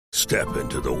Step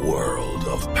into the world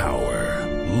of power,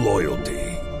 loyalty,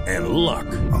 and luck.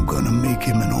 I'm gonna make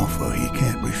him an offer he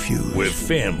can't refuse. With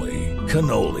family,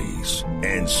 cannolis,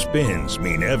 and spins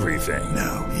mean everything.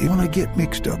 Now, you wanna get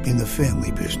mixed up in the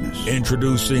family business.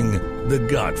 Introducing The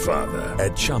Godfather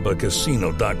at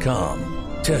ChumbaCasino.com.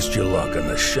 Test your luck in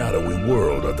the shadowy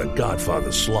world of The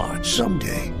Godfather slot.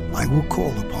 Someday, I will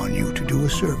call upon you to do a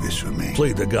service for me.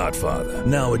 Play The Godfather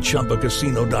now at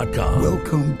ChumbaCasino.com.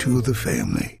 Welcome to the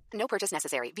family. No purchase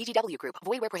necessary. VGW Group.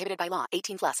 Void where prohibited by law.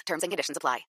 18 plus. Terms and conditions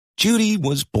apply. Judy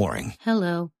was boring.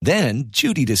 Hello. Then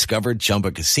Judy discovered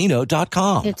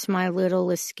ChumbaCasino.com. It's my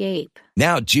little escape.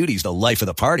 Now Judy's the life of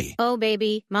the party. Oh,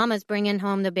 baby, mama's bringing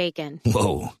home the bacon.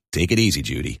 Whoa, take it easy,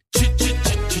 Judy.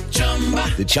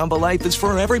 The Chumba life is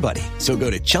for everybody. So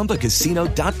go to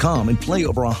ChumbaCasino.com and play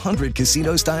over 100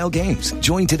 casino-style games.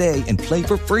 Join today and play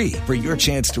for free for your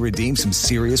chance to redeem some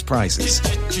serious prizes.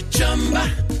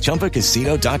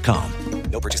 ChumbaCasino.com.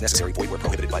 No purchase necessary. Void where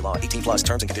prohibited by law. 18 plus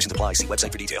terms and conditions apply. See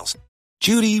website for details.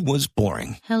 Judy was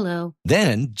boring. Hello.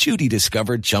 Then Judy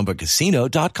discovered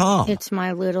ChumbaCasino.com. It's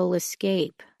my little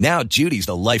escape. Now Judy's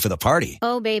the life of the party.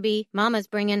 Oh, baby, mama's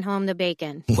bringing home the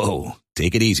bacon. Whoa,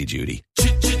 take it easy, Judy.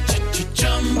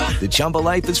 The Chumba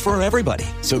life is for everybody.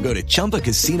 So go to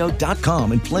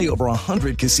ChumbaCasino.com and play over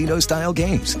 100 casino-style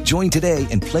games. Join today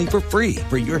and play for free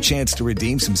for your chance to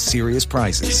redeem some serious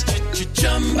prizes.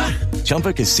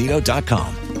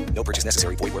 ChumbaCasino.com. No purchase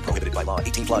necessary. Void where prohibited by law.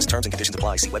 18 plus terms and conditions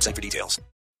apply. See website for details.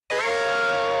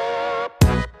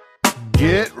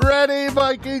 Get ready,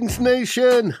 Vikings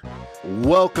Nation.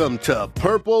 Welcome to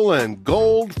Purple and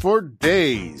Gold for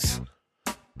Days,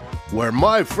 where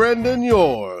my friend and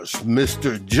yours,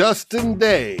 Mr. Justin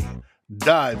Day,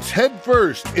 dives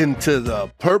headfirst into the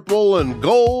purple and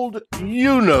gold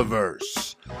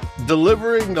universe,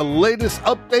 delivering the latest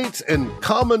updates and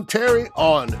commentary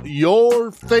on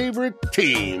your favorite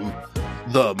team,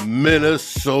 the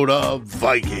Minnesota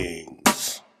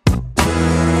Vikings.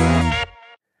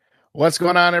 What's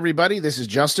going on, everybody? This is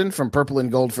Justin from Purple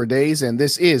and Gold for Days, and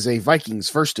this is a Vikings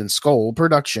First and Skol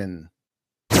production.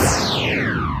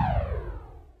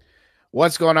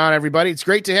 What's going on, everybody? It's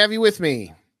great to have you with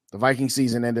me. The Viking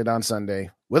season ended on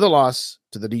Sunday with a loss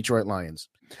to the Detroit Lions.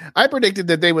 I predicted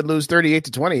that they would lose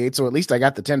 38-28, so at least I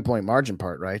got the 10-point margin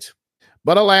part right.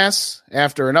 But alas,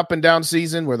 after an up-and-down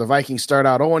season where the Vikings start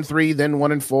out 0-3, then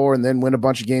 1-4, and then win a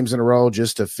bunch of games in a row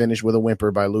just to finish with a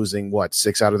whimper by losing,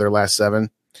 6 out of their last 7?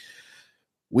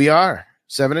 We are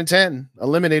 7-10,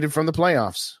 eliminated from the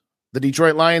playoffs. The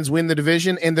Detroit Lions win the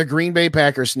division, and the Green Bay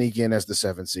Packers sneak in as the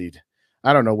 7th seed.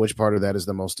 I don't know which part of that is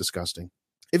the most disgusting.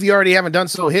 If you already haven't done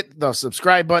so, hit the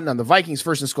subscribe button on the Vikings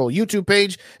First and Skol YouTube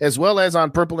page, as well as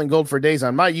on Purple and Gold for Days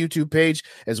on my YouTube page,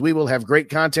 as we will have great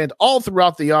content all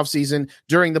throughout the offseason,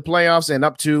 during the playoffs, and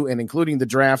up to and including the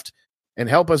draft, and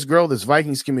help us grow this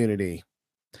Vikings community.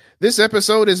 This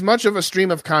episode is much of a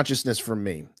stream of consciousness from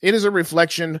me. It is a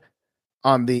reflection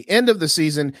on the end of the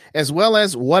season, as well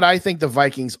as what I think the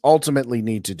Vikings ultimately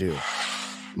need to do.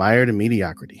 Mired in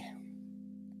mediocrity.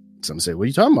 Some say, what are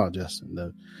you talking about, Justin?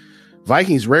 The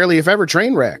Vikings rarely, if ever,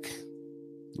 train wreck.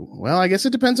 Well, I guess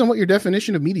it depends on what your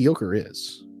definition of mediocre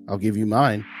is. I'll give you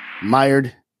mine.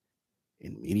 Mired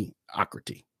in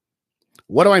mediocrity.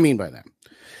 What do I mean by that?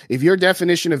 If your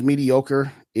definition of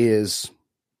mediocre is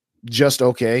just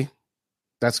okay,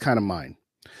 that's kind of mine.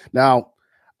 Now,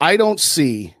 I don't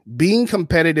see being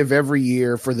competitive every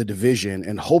year for the division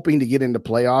and hoping to get into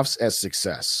playoffs as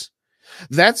success.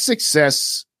 That's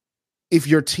success if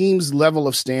your team's level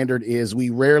of standard is we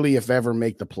rarely, if ever,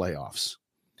 make the playoffs.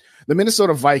 The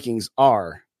Minnesota Vikings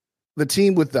are the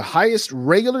team with the highest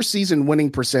regular season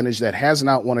winning percentage that has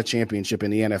not won a championship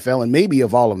in the NFL and maybe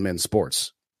of all of men's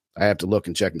sports. I have to look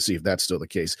and check and see if that's still the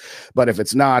case. But if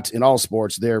it's not, in all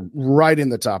sports, they're right in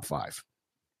the top 5.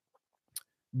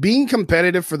 Being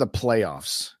competitive for the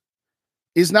playoffs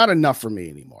is not enough for me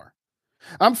anymore.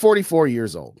 I'm 44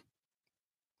 years old.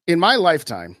 In my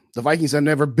lifetime, the Vikings have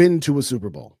never been to a Super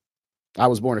Bowl. I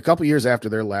was born a couple years after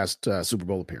their last Super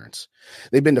Bowl appearance.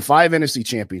 They've been to 5 NFC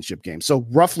championship games. So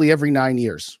roughly every 9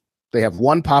 years, they have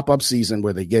one pop-up season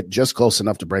where they get just close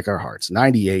enough to break our hearts.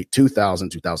 98, 2000,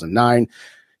 2009,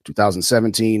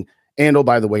 2017, and, oh,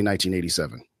 by the way,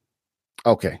 1987.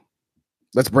 Okay,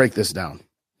 let's break this down.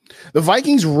 The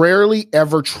Vikings rarely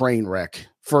ever train wreck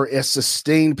for a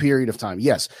sustained period of time.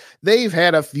 Yes, they've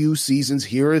had a few seasons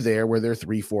here or there where they're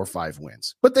 3, 4, 5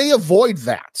 wins, but they avoid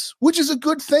that, which is a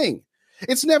good thing.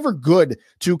 It's never good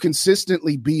to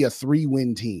consistently be a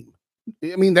 3-win team.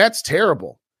 I mean, that's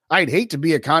terrible. I'd hate to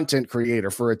be a content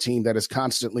creator for a team that is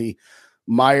constantly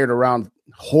mired around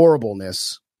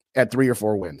horribleness at 3 or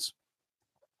 4 wins.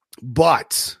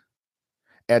 But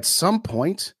at some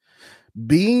point,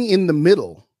 being in the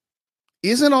middle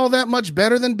isn't all that much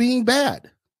better than being bad.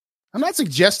 I'm not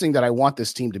suggesting that I want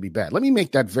this team to be bad. Let me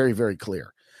make that very, very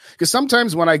clear. Because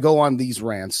sometimes when I go on these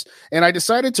rants, and I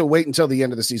decided to wait until the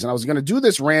end of the season, I was going to do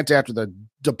this rant after the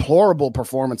deplorable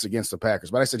performance against the Packers.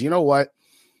 But I said, you know what?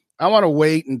 I want to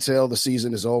wait until the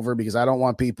season is over because I don't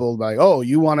want people like, oh,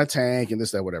 you want to tank and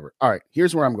this, that, whatever. All right,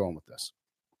 here's where I'm going with this.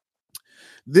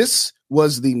 This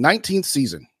was the 19th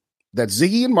season that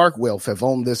Ziggy and Mark Wilf have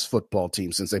owned this football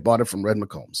team since they bought it from Red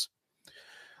McCombs.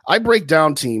 I break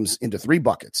down teams into 3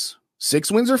 buckets: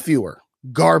 6 wins or fewer,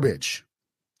 garbage;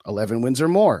 11 wins or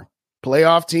more,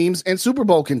 playoff teams and Super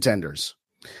Bowl contenders.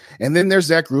 And then there's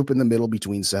that group in the middle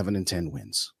between 7 and 10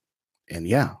 wins. And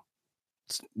yeah,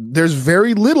 there's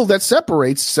very little that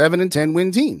separates 7 and 10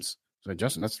 win teams. So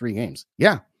Justin, that's 3 games.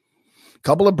 Yeah.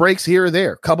 Couple of breaks here or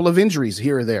there, couple of injuries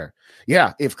here or there.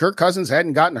 Yeah. If Kirk Cousins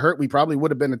hadn't gotten hurt, we probably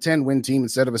would have been a 10-win team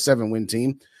instead of a 7-win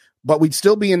team, but we'd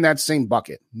still be in that same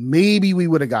bucket. Maybe we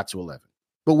would have got to 11,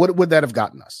 but what would that have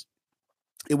gotten us?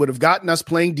 It would have gotten us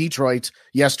playing Detroit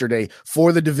yesterday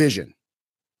for the division.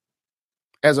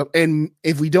 And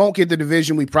if we don't get the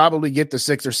division, we probably get the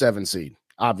 6 or 7 seed,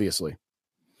 obviously.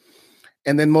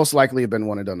 And then most likely have been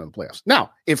one and done in the playoffs. Now,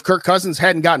 if Kirk Cousins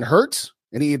hadn't gotten hurt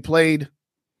and he had played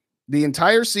the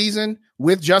entire season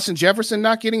with Justin Jefferson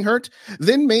not getting hurt,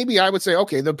 then maybe I would say,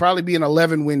 okay, they'll probably be an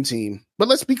 11-win team. But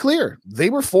let's be clear. They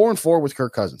were 4-4 with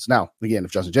Kirk Cousins. Now, again,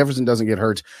 if Justin Jefferson doesn't get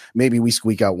hurt, maybe we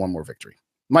squeak out one more victory.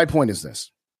 My point is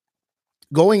this.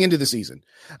 Going into the season,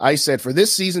 I said for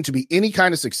this season to be any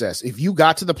kind of success, if you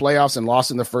got to the playoffs and lost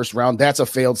in the first round, that's a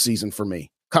failed season for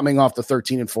me, coming off the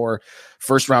 13-4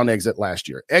 first round exit last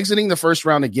year. Exiting the first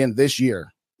round again this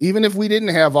year, even if we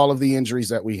didn't have all of the injuries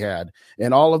that we had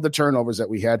and all of the turnovers that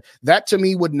we had, that to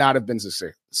me would not have been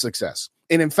success.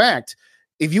 And in fact,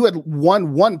 if you had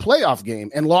won one playoff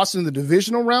game and lost in the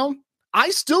divisional round, I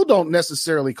still don't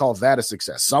necessarily call that a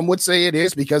success. Some would say it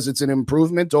is because it's an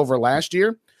improvement over last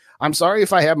year. I'm sorry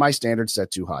if I have my standards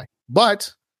set too high,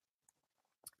 but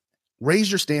raise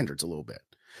your standards a little bit.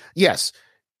 Yes,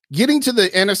 getting to the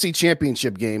NFC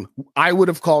Championship game, I would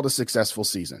have called a successful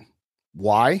season.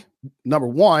 Why? Number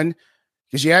one,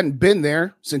 because you hadn't been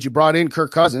there since you brought in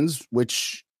Kirk Cousins,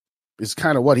 which is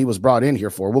kind of what he was brought in here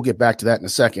for. We'll get back to that in a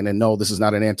second. And no, this is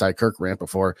not an anti-Kirk rant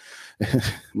before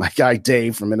my guy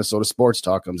Dave from Minnesota Sports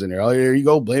Talk comes in here. Oh, here you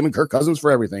go, blaming Kirk Cousins for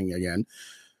everything again.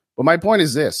 But my point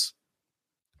is this.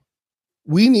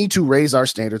 We need to raise our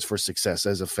standards for success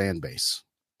as a fan base.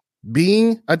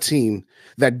 Being a team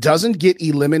that doesn't get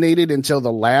eliminated until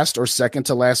the last or second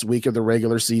to last week of the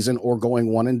regular season or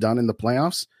going one and done in the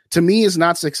playoffs, to me is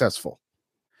not successful.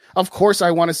 Of course, I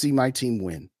want to see my team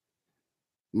win.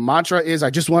 Mantra is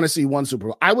I just want to see one Super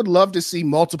Bowl. I would love to see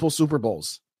multiple Super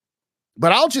Bowls,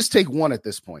 but I'll just take one at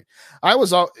this point.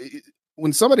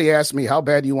 When somebody asked me, how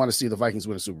bad do you want to see the Vikings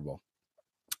win a Super Bowl?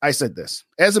 I said this,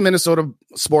 as a Minnesota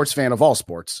sports fan of all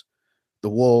sports, the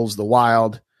Wolves, the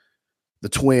Wild, the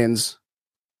Twins,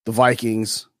 the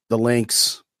Vikings, the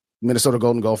Lynx, Minnesota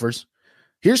Golden Gophers.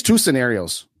 Here's 2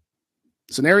 scenarios.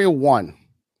 Scenario 1,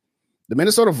 the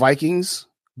Minnesota Vikings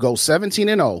go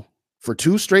 17-0 for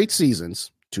 2 straight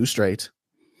seasons, 2 straight,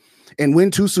 and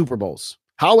win 2 Super Bowls.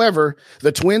 However,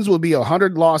 the Twins will be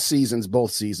 100-loss seasons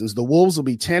both seasons. The Wolves will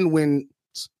be 10-win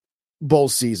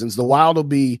both seasons. The Wild will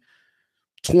be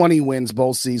 20 wins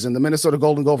both season. The Minnesota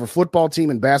Golden Gopher football team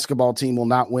and basketball team will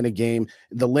not win a game.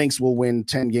 The Lynx will win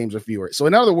 10 games or fewer. So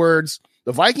in other words,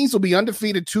 the Vikings will be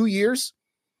undefeated 2 years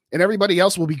and everybody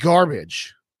else will be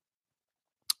garbage.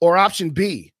 Or option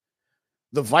B,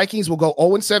 the Vikings will go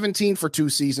 0-17 for 2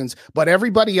 seasons, but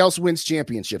everybody else wins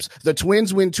championships. The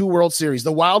Twins win 2 World Series.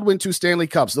 The Wild win 2 Stanley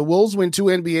Cups. The Wolves win 2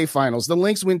 NBA Finals. The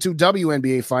Lynx win 2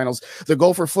 WNBA Finals. The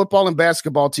Gopher football and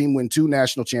basketball team win 2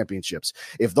 national championships.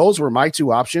 If those were my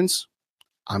 2 options,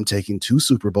 I'm taking 2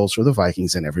 Super Bowls for the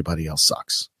Vikings and everybody else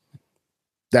sucks.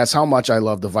 That's how much I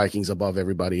love the Vikings above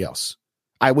everybody else.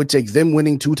 I would take them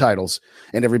winning 2 titles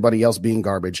and everybody else being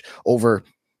garbage over,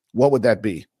 what would that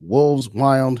be? Wolves,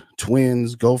 Wild,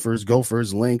 Twins,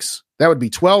 Gophers, Lynx. That would be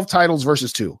 12 titles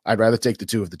versus 2. I'd rather take the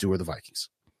 2 if the 2 are the Vikings.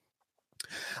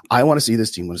 I want to see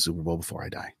this team win a Super Bowl before I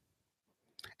die.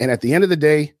 And at the end of the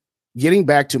day, getting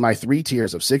back to my 3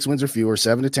 tiers of 6 wins or fewer,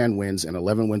 7 to 10 wins, and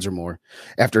 11 wins or more,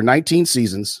 after 19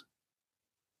 seasons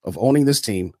of owning this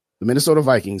team, the Minnesota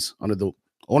Vikings, under the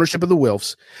ownership of the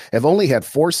Wilfs, have only had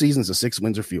 4 seasons of 6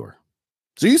 wins or fewer.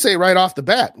 So you say right off the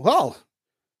bat, well,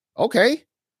 okay.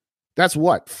 That's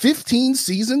what? 15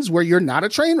 seasons where you're not a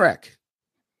train wreck.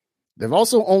 They've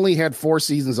also only had 4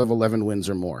 seasons of 11 wins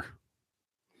or more.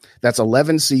 That's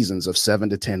 11 seasons of 7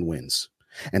 to 10 wins.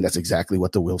 And that's exactly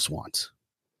what the Wilfs want.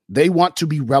 They want to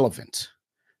be relevant.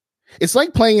 It's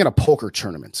like playing in a poker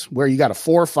tournament where you got a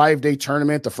 4 or 5 day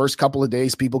tournament. The first couple of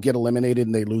days, people get eliminated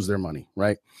and they lose their money,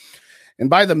 right? And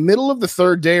by the middle of the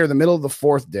 3rd day or the middle of the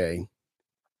 4th day,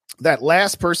 that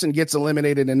last person gets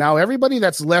eliminated. And now everybody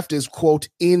that's left is, quote,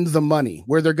 in the money,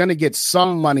 where they're going to get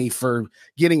some money for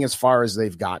getting as far as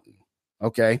they've gotten.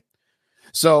 Okay.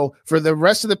 So for the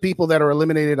rest of the people that are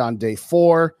eliminated on day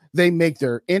 4, they make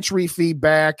their entry fee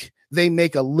back. They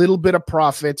make a little bit of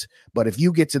profit. But if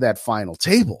you get to that final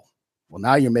table, well,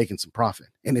 now you're making some profit.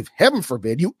 And if heaven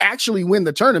forbid you actually win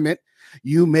the tournament,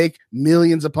 you make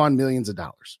millions upon millions of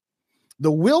dollars.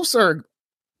 The Wilfs are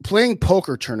playing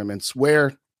poker tournaments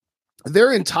where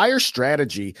their entire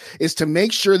strategy is to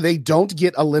make sure they don't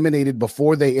get eliminated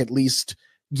before they at least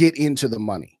get into the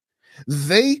money.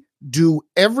 They do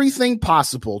everything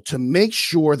possible to make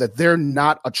sure that they're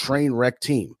not a train wreck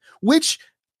team, which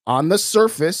on the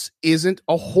surface isn't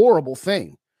a horrible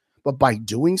thing. But by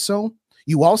doing so,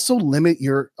 you also limit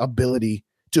your ability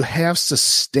to have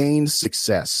sustained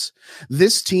success.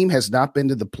 This team has not been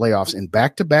to the playoffs in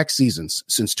back-to-back seasons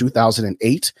since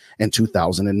 2008 and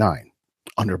 2009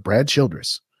 under Brad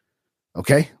Childress.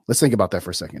 Okay, let's think about that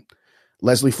for a second.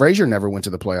 Leslie Frazier never went to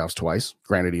the playoffs twice.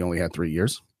 Granted, he only had 3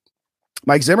 years.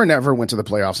 Mike Zimmer never went to the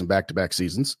playoffs in back-to-back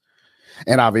seasons.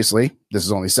 And obviously, this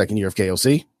is only the 2nd year of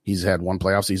KOC. He's had 1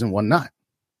 playoff season, 1 not.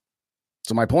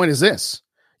 So my point is this.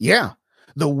 Yeah,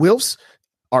 the Wilfs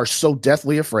are so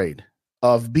deathly afraid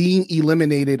of being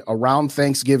eliminated around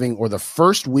Thanksgiving or the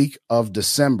first week of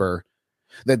December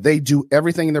that they do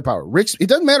everything in their power. It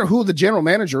doesn't matter who the general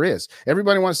manager is.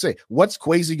 Everybody wants to say, what's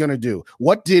Kwesi going to do?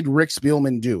 What did Rick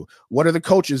Spielman do? What are the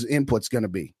coaches' inputs going to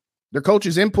be? Their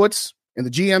coaches' inputs and the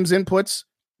GM's inputs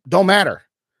don't matter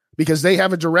because they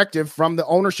have a directive from the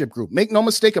ownership group. Make no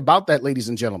mistake about that, ladies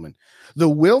and gentlemen. The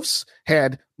Wilfs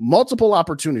had multiple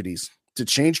opportunities to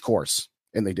change course,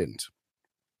 and they didn't.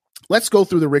 Let's go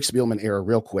through the Rick Spielman era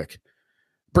real quick,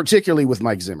 particularly with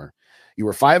Mike Zimmer. You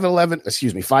were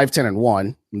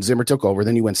 5-10-1 when Zimmer took over.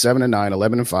 Then you went 7-9,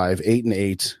 11-5,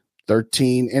 8-8,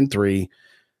 13-3,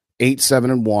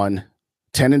 8-7-1,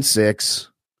 10-6,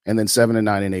 and then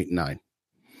 7-9 and 8-9.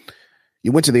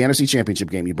 You went to the NFC Championship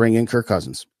game. You bring in Kirk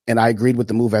Cousins, and I agreed with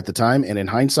the move at the time. And in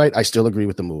hindsight, I still agree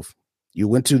with the move. You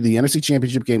went to the NFC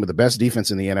Championship game with the best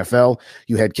defense in the NFL.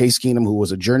 You had Case Keenum, who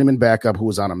was a journeyman backup, who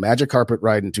was on a magic carpet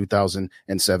ride in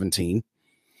 2017.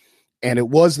 And it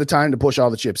was the time to push all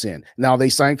the chips in. Now, they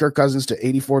signed Kirk Cousins to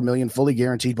 $84 million, fully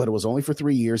guaranteed, but it was only for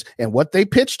 3 years. And what they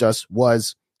pitched us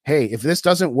was, hey, if this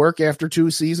doesn't work after 2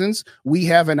 seasons, we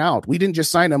have an out. We didn't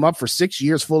just sign him up for 6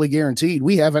 years, fully guaranteed.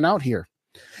 We have an out here.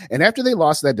 And after they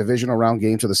lost that divisional round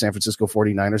game to the San Francisco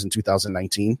 49ers in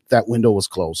 2019, that window was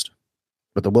closed.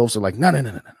 But the Wolves are like,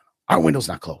 no. Our window's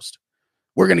not closed.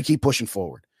 We're going to keep pushing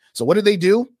forward. So what did they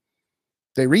do?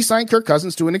 They re-signed Kirk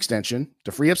Cousins to an extension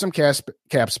to free up some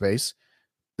cap space.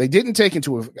 They didn't take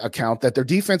into account that their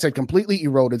defense had completely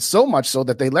eroded so much so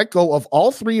that they let go of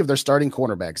all 3 of their starting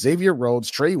cornerbacks, Xavier Rhodes,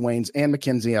 Trey Waynes, and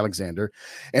Mackenzie Alexander.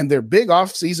 And their big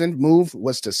offseason move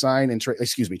was to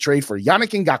trade for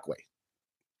Yannick Ngakoue.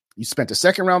 You spent a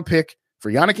 2nd-round pick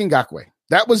for Yannick Ngakoue.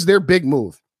 That was their big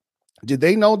move. Did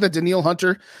they know that Danielle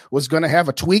Hunter was going to have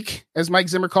a tweak, as Mike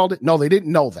Zimmer called it? No, they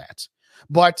didn't know that.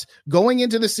 But going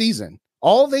into the season,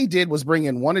 all they did was bring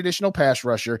in 1 additional pass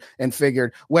rusher and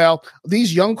figured, well,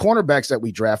 these young cornerbacks that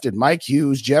we drafted, Mike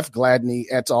Hughes, Jeff Gladney,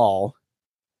 et al.,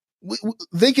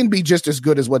 they can be just as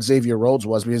good as what Xavier Rhodes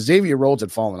was because Xavier Rhodes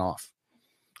had fallen off.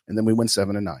 And then we went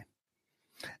 7-9.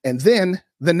 And then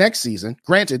the next season,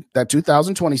 granted, that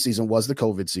 2020 season was the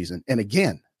COVID season. And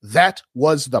again, that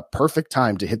was the perfect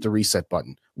time to hit the reset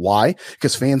button. Why?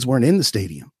 Because fans weren't in the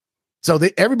stadium. So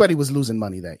everybody was losing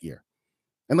money that year.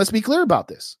 And let's be clear about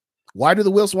this. Why do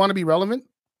the Wilfs want to be relevant?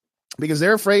 Because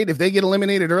they're afraid if they get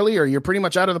eliminated early or you're pretty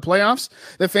much out of the playoffs,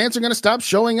 the fans are going to stop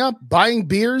showing up, buying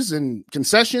beers and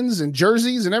concessions and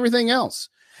jerseys and everything else.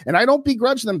 And I don't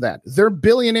begrudge them that. They're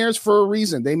billionaires for a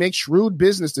reason. They make shrewd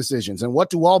business decisions. And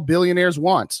what do all billionaires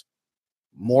want?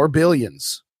 More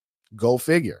billions. Go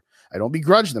figure. I don't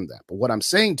begrudge them that. But what I'm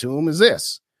saying to them is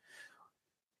this.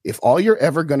 If all you're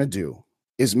ever going to do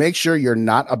is make sure you're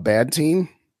not a bad team,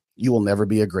 you will never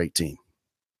be a great team.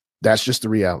 That's just the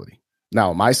reality.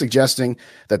 Now, am I suggesting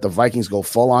that the Vikings go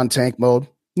full-on tank mode?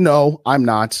 No, I'm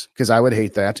not, because I would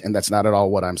hate that, and that's not at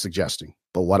all what I'm suggesting.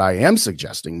 But what I am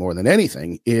suggesting more than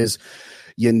anything is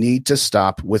you need to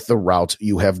stop with the route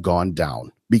you have gone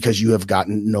down because you have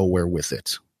gotten nowhere with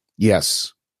it.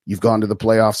 Yes, you've gone to the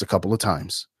playoffs a couple of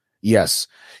times. Yes,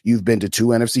 you've been to 2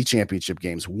 NFC championship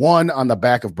games, 1 on the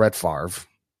back of Brett Favre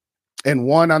and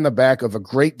 1 on the back of a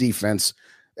great defense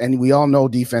And we all know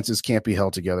defenses can't be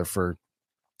held together for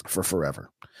forever.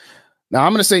 Now,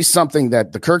 I'm going to say something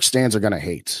that the Kirk stands are going to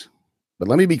hate. But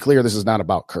let me be clear, this is not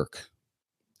about Kirk.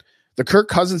 The Kirk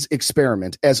Cousins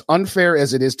experiment, as unfair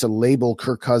as it is to label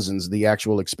Kirk Cousins the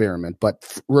actual experiment,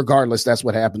 but regardless, that's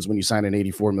what happens when you sign an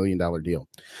 $84 million deal.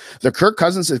 The Kirk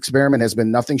Cousins experiment has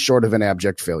been nothing short of an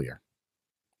abject failure.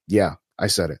 Yeah, I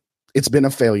said it. It's been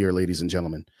a failure, ladies and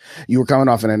gentlemen. You were coming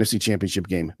off an NFC championship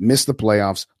game, missed the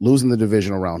playoffs, losing the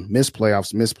divisional round, missed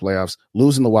playoffs,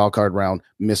 losing the wild card round,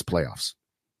 missed playoffs.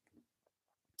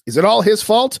 Is it all his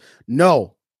fault?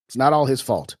 No. It's not all his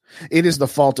fault. It is the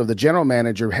fault of the general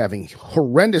manager having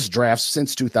horrendous drafts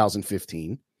since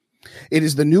 2015. It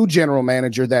is the new general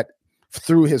manager that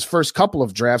through his first couple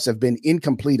of drafts have been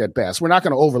incomplete at best. We're not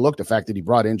going to overlook the fact that he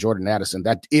brought in Jordan Addison.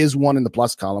 That is one in the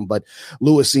plus column, but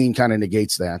Lewisine kind of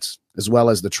negates that, as well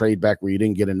as the trade back where you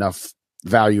didn't get enough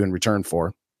value in return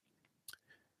for.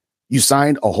 You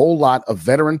signed a whole lot of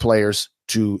veteran players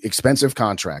to expensive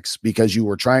contracts because you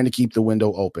were trying to keep the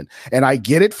window open. And I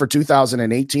get it for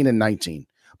 2018 and 19.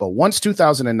 But once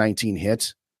 2019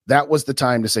 hit, that was the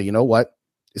time to say, you know what?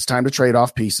 It's time to trade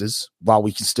off pieces while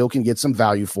we still can get some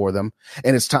value for them.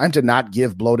 And it's time to not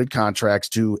give bloated contracts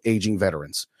to aging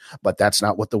veterans. But that's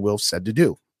not what the Wilfs said to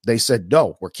do. They said,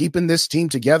 no, we're keeping this team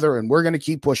together and we're going to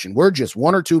keep pushing. We're just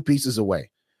one or two pieces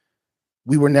away.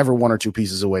 We were never one or two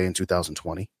pieces away in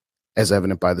 2020. As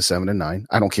evident by the 7-9.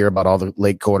 I don't care about all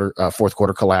the fourth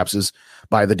quarter collapses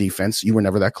by the defense. You were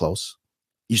never that close.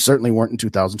 You certainly weren't in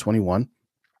 2021.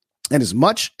 And as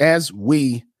much as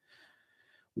we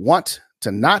want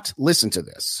to not listen to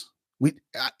this,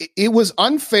 it was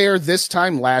unfair this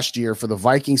time last year for the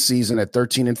Vikings season at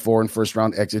 13-4 and first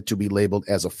round exit to be labeled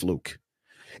as a fluke.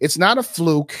 It's not a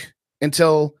fluke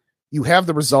until you have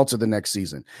the results of the next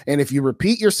season. And if you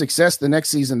repeat your success the next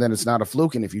season, then it's not a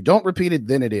fluke. And if you don't repeat it,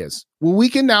 then it is. Well, we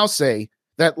can now say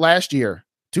that last year,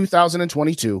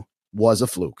 2022, was a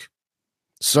fluke.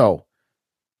 So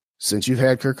since you've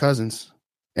had Kirk Cousins,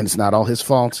 and it's not all his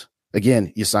fault,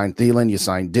 again, you signed Thielen, you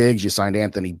signed Diggs, you signed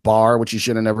Anthony Barr, which you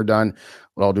should have never done.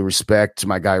 With all due respect to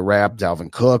my guy Rapp,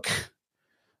 Dalvin Cook,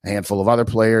 a handful of other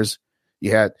players.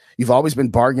 You've always been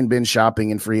bargain bin shopping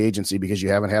in free agency because you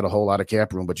haven't had a whole lot of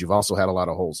cap room, but you've also had a lot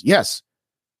of holes. Yes,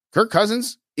 Kirk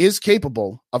Cousins is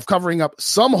capable of covering up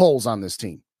some holes on this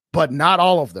team, but not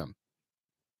all of them.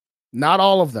 Not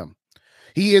all of them.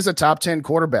 He is a top 10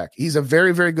 quarterback. He's a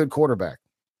very, very good quarterback.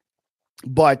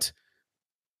 But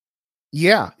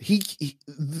yeah,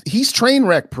 he's train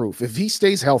wreck proof if he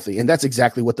stays healthy. And that's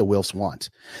exactly what the Wilfs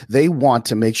want. They want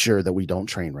to make sure that we don't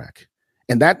train wreck.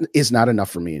 And that is not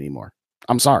enough for me anymore.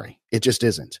 I'm sorry. It just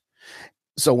isn't.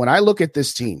 So when I look at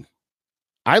this team,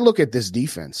 I look at this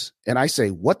defense and I say,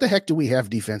 what the heck do we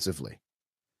have defensively?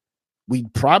 We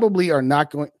probably are not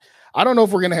going. I don't know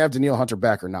if we're going to have Danielle Hunter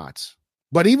back or not.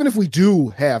 But even if we do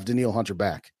have Danielle Hunter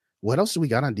back, what else do we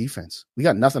got on defense? We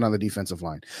got nothing on the defensive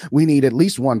line. We need at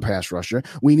least one pass rusher.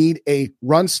 We need a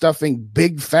run-stuffing,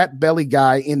 big, fat belly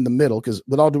guy in the middle because,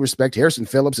 with all due respect, Harrison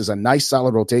Phillips is a nice,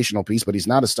 solid rotational piece, but he's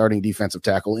not a starting defensive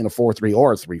tackle in a 4-3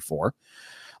 or a 3-4.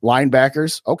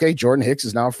 Linebackers, okay, Jordan Hicks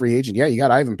is now a free agent. Yeah, you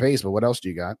got Ivan Pace, but what else do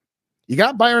you got? You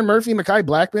got Byron Murphy, Mekhi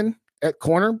Blackman at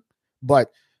corner, but,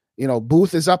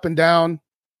 Booth is up and down.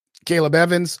 Caleb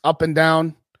Evans, up and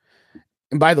down.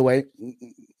 And by the way,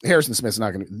 Harrison Smith's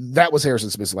not going to. That was Harrison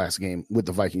Smith's last game with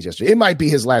the Vikings yesterday. It might be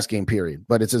his last game, period,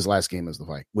 but it's his last game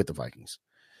with the Vikings.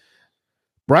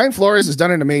 Brian Flores has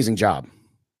done an amazing job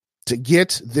to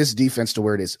get this defense to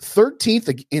where it is.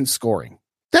 13th in scoring.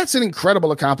 That's an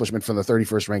incredible accomplishment from the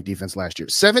 31st ranked defense last year.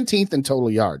 17th in total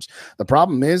yards. The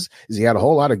problem is he had a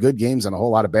whole lot of good games and a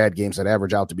whole lot of bad games that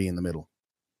average out to be in the middle.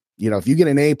 If you get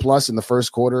an A+ in the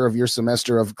first quarter of your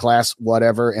semester of class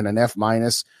whatever and an F-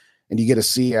 and you get a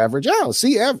C average, you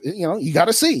got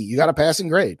a C. You got a passing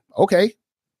grade. Okay.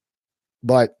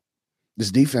 But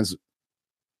this defense,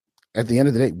 at the end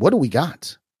of the day, what do we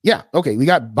got? Yeah, okay, we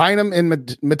got Bynum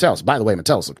and Metellus. By the way,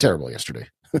 Metellus looked terrible yesterday.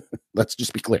 Let's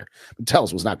just be clear.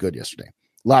 Metellus was not good yesterday.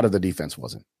 A lot of the defense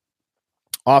wasn't.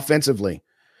 Offensively,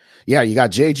 yeah, you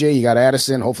got JJ, you got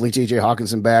Addison, hopefully TJ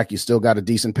Hawkinson back. You still got a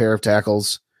decent pair of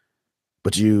tackles,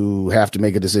 but you have to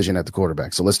make a decision at the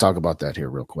quarterback. So let's talk about that here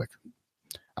real quick.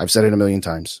 I've said it a million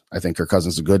times. I think Kirk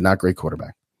Cousins is a good, not great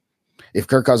quarterback. If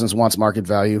Kirk Cousins wants market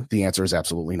value, the answer is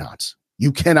absolutely not.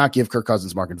 You cannot give Kirk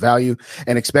Cousins market value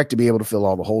and expect to be able to fill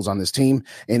all the holes on this team.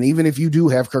 And even if you do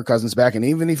have Kirk Cousins back, and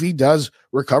even if he does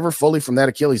recover fully from that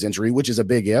Achilles injury, which is a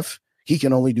big if, he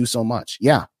can only do so much.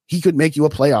 Yeah, he could make you a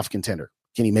playoff contender.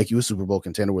 Can he make you a Super Bowl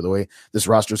contender with the way this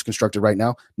roster is constructed right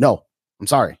now? No, I'm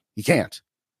sorry. He can't.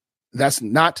 That's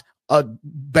not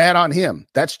bad on him.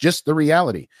 That's just the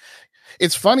reality.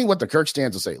 It's funny what the Kirk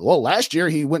stands will say. Well, last year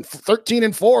he went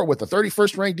 13-4 with the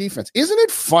 31st ranked defense. Isn't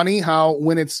it funny how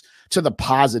when it's to the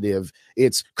positive,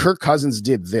 it's Kirk Cousins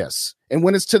did this. And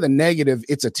when it's to the negative,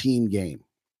 it's a team game.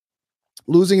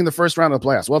 Losing in the first round of the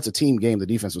playoffs. Well, it's a team game. The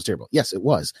defense was terrible. Yes, it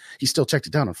was. He still checked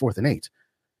it down on 4th and 8.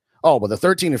 Oh, but the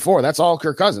 13-4, that's all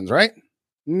Kirk Cousins, right?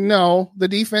 No, the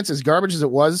defense, as garbage as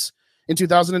it was in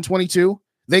 2022,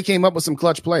 they came up with some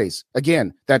clutch plays.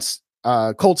 Again, that's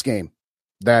Colts game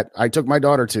that I took my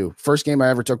daughter to. First game I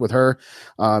ever took with her,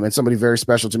 and somebody very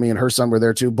special to me, and her son were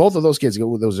there too. Both of those kids, that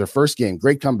was their first game.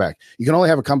 Great comeback. You can only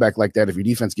have a comeback like that if your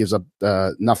defense gives up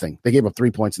nothing. They gave up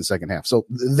 3 points in the second half, so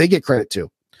they get credit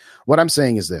too. What I'm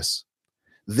saying is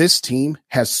this team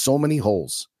has so many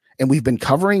holes, and we've been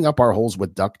covering up our holes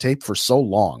with duct tape for so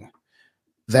long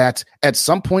that at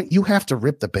some point you have to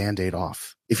rip the Band-Aid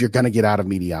off if you're going to get out of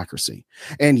mediocrity.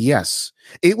 And yes,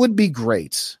 it would be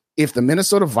great if the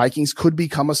Minnesota Vikings could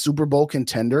become a Super Bowl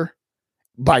contender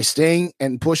by staying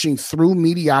and pushing through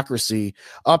mediocrity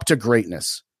up to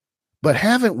greatness. But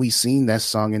haven't we seen that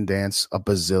song and dance a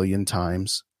bazillion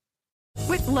times?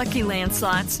 With Lucky Land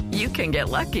Slots, you can get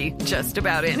lucky just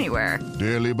about anywhere.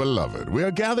 Dearly beloved, we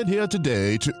are gathered here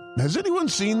today to... Has anyone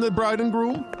seen the bride and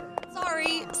groom?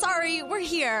 Sorry, we're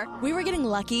here. We were getting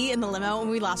lucky in the limo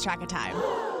and we lost track of time.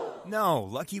 No,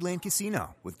 Lucky Land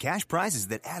Casino, with cash prizes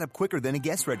that add up quicker than a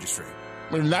guest registry.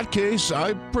 In that case,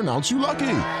 I pronounce you lucky.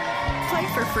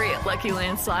 Play for free at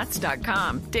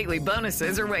LuckyLandSlots.com. Daily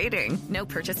bonuses are waiting. No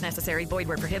purchase necessary. Void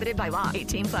where prohibited by law.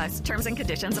 18+. Terms and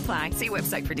conditions apply. See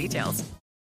website for details.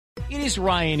 It is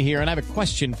Ryan here, and I have a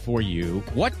question for you.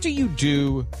 What do you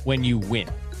do when you win?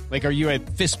 Like, are you a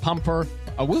fist pumper,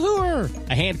 a woohooer,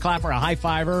 a hand clapper, a high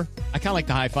fiver? I kind of like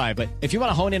the high five, but if you want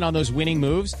to hone in on those winning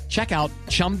moves, check out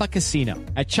Chumba Casino.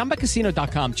 At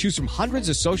ChumbaCasino.com, choose from hundreds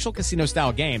of social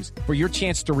casino-style games for your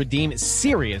chance to redeem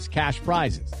serious cash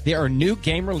prizes. There are new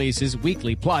game releases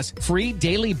weekly, plus free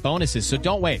daily bonuses, so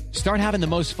don't wait. Start having the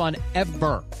most fun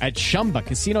ever at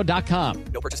ChumbaCasino.com.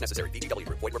 No purchase necessary. VGW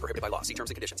Group. Void where prohibited by law. See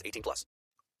terms and conditions. 18+.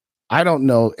 I don't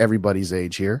know everybody's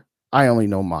age here. I only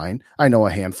know mine. I know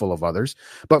a handful of others.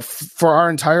 But for our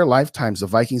entire lifetimes, the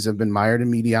Vikings have been mired in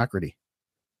mediocrity.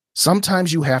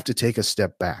 Sometimes you have to take a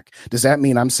step back. Does that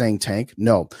mean I'm saying tank?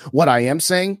 No. What I am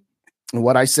saying, and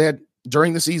what I said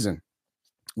during the season,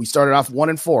 we started off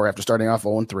 1-4 after starting off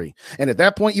 0-3. And at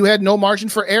that point, you had no margin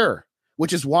for error,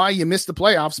 which is why you missed the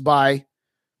playoffs by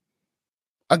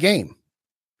a game.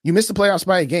 You missed the playoffs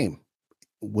by a game.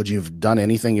 Would you have done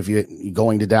anything if you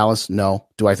going to Dallas? No.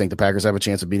 Do I think the Packers have a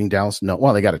chance of beating Dallas? No.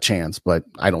 Well, they got a chance, but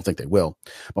I don't think they will.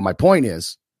 But my point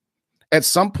is, at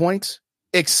some point,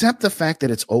 accept the fact that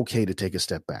it's okay to take a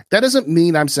step back. That doesn't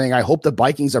mean I'm saying I hope the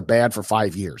Vikings are bad for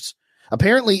 5 years.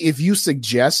 Apparently, if you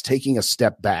suggest taking a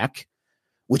step back,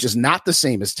 which is not the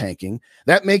same as tanking,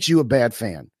 that makes you a bad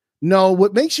fan. No,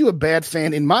 what makes you a bad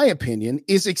fan, in my opinion,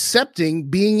 is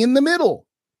accepting being in the middle.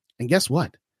 And guess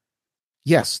what?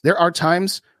 Yes, there are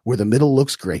times where the middle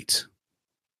looks great.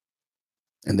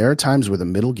 And there are times where the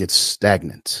middle gets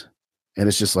stagnant. And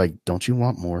it's just like, don't you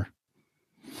want more?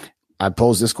 I've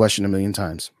posed this question a million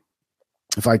times.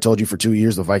 If I told you for 2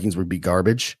 years the Vikings would be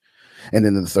garbage, and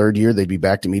then in the third year they'd be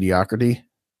back to mediocrity,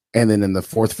 and then in the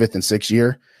fourth, fifth, and sixth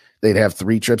year, they'd have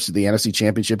 3 trips to the NFC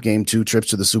Championship game, 2 trips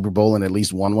to the Super Bowl, and at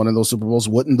least won one of those Super Bowls,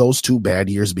 wouldn't those 2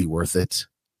 bad years be worth it?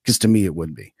 Because to me, it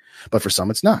would be. But for some,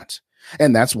 it's not.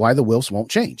 And that's why the Wilfs won't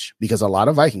change, because a lot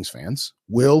of Vikings fans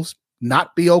will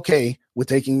not be okay with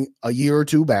taking a year or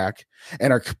 2 back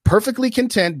and are perfectly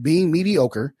content being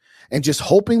mediocre and just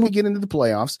hoping we get into the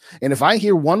playoffs. And if I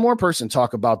hear one more person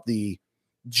talk about the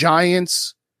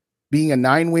Giants being a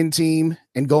 9-win team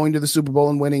and going to the Super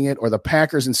Bowl and winning it, or the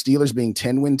Packers and Steelers being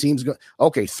 10-win teams,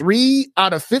 okay, 3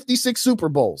 out of 56 Super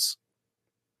Bowls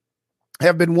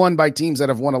have been won by teams that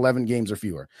have won 11 games or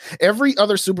fewer. Every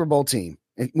other Super Bowl team,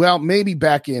 well, maybe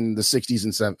back in the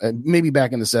 60s and maybe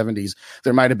back in the 70s,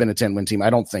 there might have been a 10-win team. I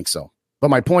don't think so. But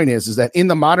my point is that in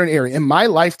the modern era, in my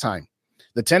lifetime,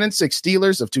 the 10-6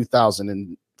 Steelers of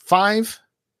 2005,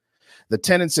 the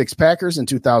 10-6 Packers in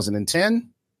 2010,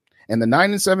 and the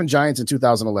 9-7 Giants in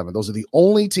 2011. Those are the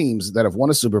only teams that have won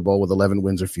a Super Bowl with 11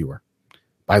 wins or fewer.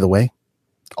 By the way,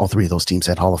 all 3 of those teams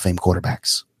had Hall of Fame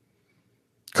quarterbacks.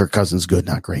 Kirk Cousins, good,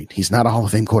 not great. He's not a Hall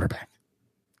of Fame quarterback.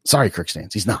 Sorry, Kirk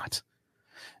Stans, he's not.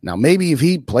 Now, maybe if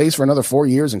he plays for another 4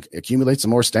 years and accumulates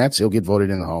some more stats, he'll get voted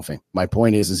in the Hall of Fame. My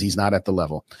point is he's not at the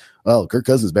level. Well, Kirk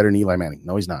Cousins is better than Eli Manning.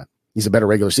 No, he's not. He's a better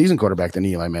regular season quarterback than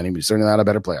Eli Manning, but he's certainly not a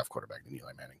better playoff quarterback than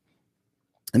Eli Manning.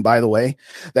 And by the way,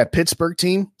 that Pittsburgh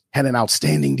team had an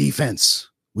outstanding defense.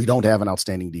 We don't have an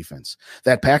outstanding defense.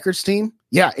 That Packers team,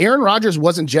 yeah, Aaron Rodgers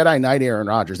wasn't Jedi Knight Aaron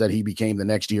Rodgers that he became the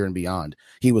next year and beyond.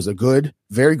 He was a good,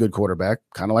 very good quarterback,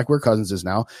 kind of like where Cousins is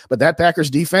now. But that Packers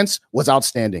defense was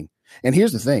outstanding. And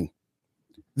here's the thing.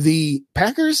 The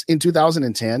Packers in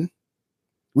 2010,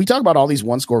 we talk about all these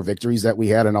one-score victories that we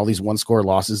had and all these one-score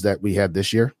losses that we had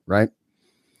this year, right?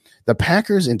 The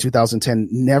Packers in 2010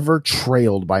 never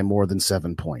trailed by more than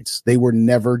 7 points. They were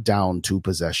never down 2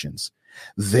 possessions.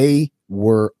 They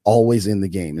were always in the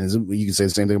game. And you can say the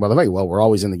same thing about the Vikings. Well, we're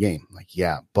always in the game. Like,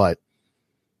 yeah, but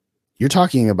you're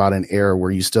talking about an era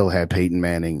where you still had Peyton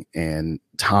Manning and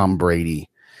Tom Brady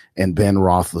and Ben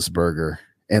Roethlisberger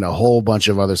and a whole bunch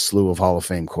of other slew of Hall of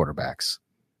Fame quarterbacks.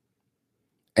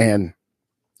 And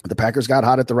the Packers got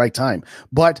hot at the right time.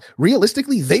 But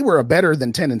realistically, they were a better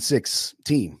than 10-6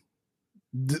 team.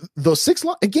 Those 6,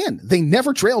 again, they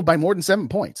never trailed by more than 7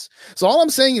 points. So all I'm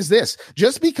saying is this,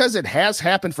 just because it has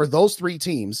happened for those 3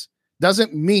 teams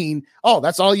doesn't mean, oh,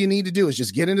 that's all you need to do is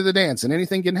just get into the dance and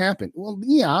anything can happen. Well,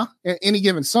 yeah, any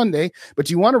given Sunday, but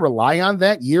you want to rely on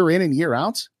that year in and year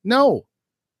out? No.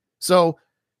 So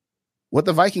what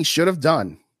the Vikings should have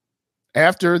done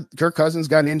after Kirk Cousins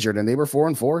got injured and they were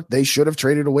 4-4, they should have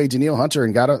traded away Danielle Hunter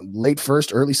and got a late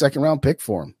first, early second round pick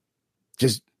for him.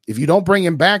 Just, if you don't bring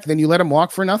him back, then you let him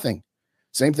walk for nothing.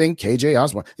 Same thing, KJ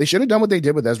Osborne. They should have done what they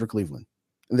did with Ezra Cleveland,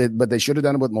 but they should have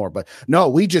done it with more. But no,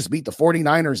 we just beat the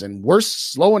 49ers and we're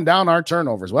slowing down our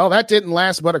turnovers. Well, that didn't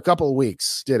last but a couple of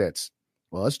weeks, did it?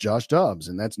 Well, that's Josh Dobbs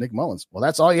and that's Nick Mullins. Well,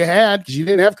 that's all you had because you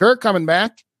didn't have Kirk coming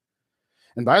back.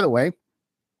 And by the way, I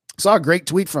saw a great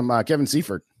tweet from Kevin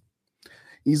Seifert.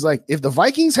 He's like, if the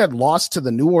Vikings had lost to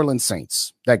the New Orleans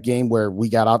Saints, that game where we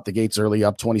got out the gates early,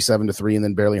 up 27-3, and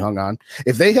then barely hung on.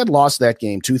 If they had lost that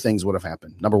game, 2 things would have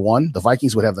happened. Number one, the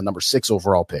Vikings would have the number 6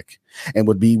 overall pick and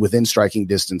would be within striking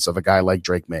distance of a guy like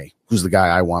Drake May, who's the guy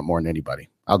I want more than anybody.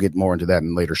 I'll get more into that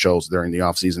in later shows during the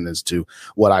offseason as to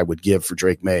what I would give for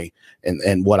Drake May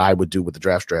and what I would do with the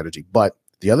draft strategy. But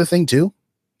the other thing, too,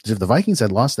 is if the Vikings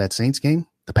had lost that Saints game,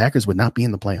 the Packers would not be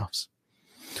in the playoffs.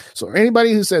 So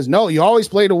anybody who says, no, you always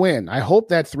play to win, I hope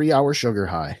that 3-hour sugar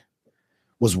high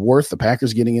was worth the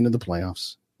Packers getting into the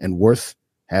playoffs and worth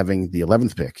having the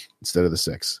 11th pick instead of the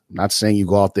 6th. I'm not saying you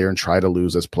go out there and try to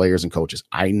lose as players and coaches.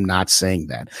 I'm not saying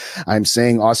that. I'm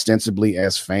saying ostensibly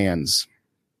as fans,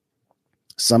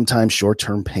 sometimes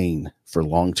short-term pain for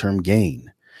long-term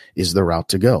gain is the route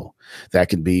to go. That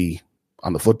could be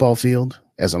on the football field,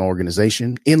 as an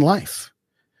organization, in life.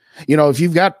 You know, if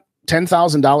you've got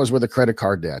 $10,000 worth of credit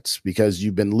card debts because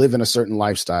you've been living a certain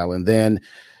lifestyle and then,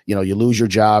 you know, you lose your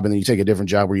job and then you take a different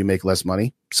job where you make less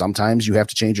money. Sometimes you have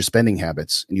to change your spending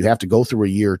habits and you have to go through a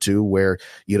year or two where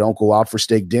you don't go out for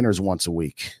steak dinners once a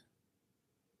week.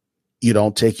 You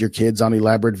don't take your kids on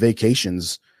elaborate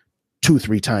vacations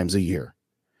 2-3 times a year.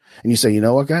 And you say, you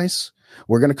know what, guys,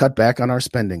 we're going to cut back on our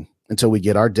spending until we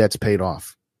get our debts paid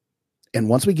off. And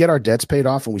once we get our debts paid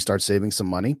off and we start saving some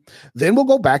money, then we'll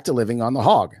go back to living on the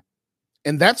hog.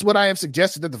 And that's what I have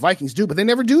suggested that the Vikings do, but they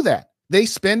never do that. They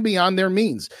spend beyond their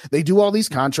means. They do all these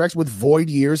contracts with void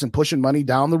years and pushing money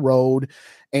down the road.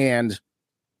 And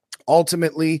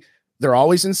ultimately, they're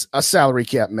always in a salary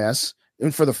cap mess.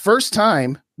 And for the first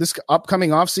time this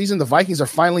upcoming offseason, the Vikings are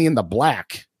finally in the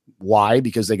black. Why?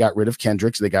 Because they got rid of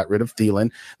Kendricks, they got rid of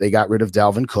Thielen, they got rid of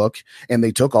Dalvin Cook, and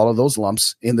they took all of those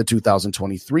lumps in the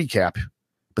 2023 cap.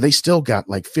 But they still got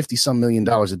like $50-some million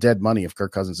of dead money if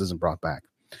Kirk Cousins isn't brought back.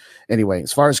 Anyway,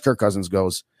 as far as Kirk Cousins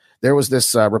goes, there was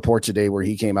this report today where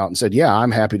he came out and said, yeah,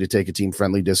 I'm happy to take a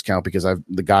team-friendly discount because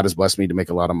the God has blessed me to make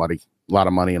a lot of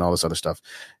money and all this other stuff.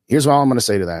 Here's all I'm going to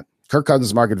say to that. Kirk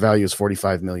Cousins' market value is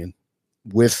 $45 million.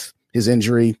 With his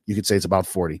injury, you could say it's about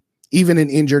 40. Even an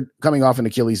injured, coming off an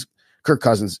Achilles, Kirk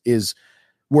Cousins is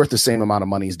worth the same amount of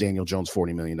money as Daniel Jones'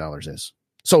 $40 million is.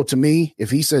 So to me, if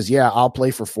he says, yeah, I'll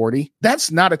play for 40, that's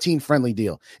not a team-friendly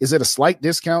deal. Is it a slight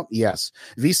discount? Yes.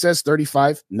 If he says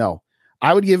 35, no.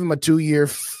 I would give him a 2-year,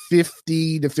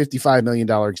 $50 to $55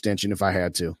 million extension if I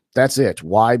had to. That's it.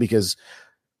 Why? Because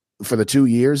for the 2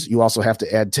 years, you also have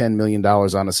to add $10 million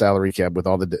on a salary cap with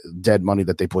all the dead money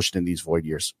that they pushed in these void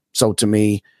years. So to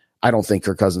me, I don't think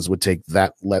Kirk Cousins would take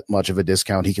that much of a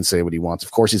discount. He can say what he wants.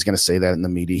 Of course, he's going to say that in the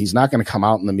media. He's not going to come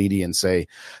out in the media and say,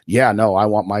 yeah, no,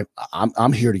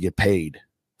 I'm here to get paid.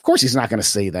 Of course, he's not going to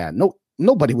say that. No,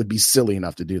 nobody would be silly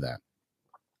enough to do that.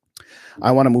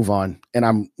 I want to move on, and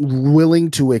I'm willing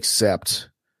to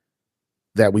accept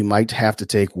that we might have to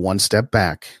take 1 step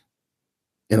back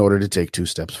in order to take 2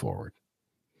 steps forward.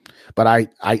 But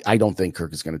I don't think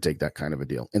Kirk is going to take that kind of a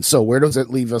deal. And so where does it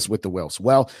leave us with the Wilfs?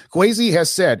 Well, Kwesi has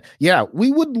said, yeah,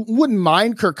 we wouldn't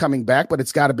mind Kirk coming back, but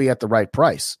it's got to be at the right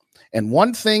price. And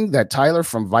one thing that Tyler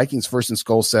from Vikings First and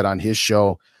Skull said on his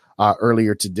show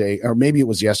earlier today, or maybe it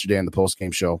was yesterday on the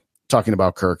postgame show, talking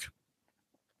about Kirk.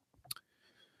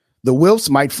 The Wilfs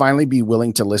might finally be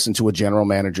willing to listen to a general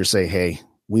manager say, hey,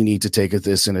 we need to take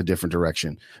this in a different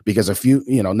direction, because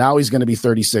now he's going to be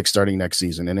 36 starting next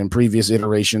season. And in previous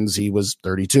iterations, he was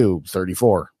 32,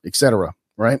 34, etc.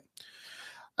 Right.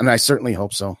 And I certainly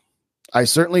hope so. I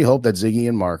certainly hope that Ziggy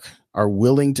and Mark are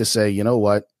willing to say, you know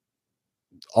what?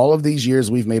 All of these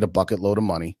years we've made a bucket load of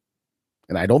money,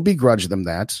 and I don't begrudge them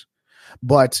that,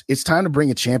 but it's time to bring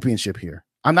a championship here.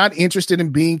 I'm not interested in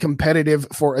being competitive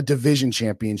for a division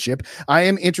championship. I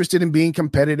am interested in being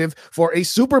competitive for a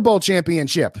Super Bowl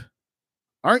championship.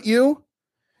 Aren't you?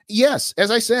 Yes.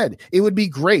 As I said, it would be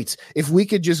great if we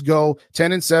could just go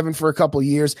 10-7 for a couple of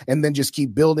years and then just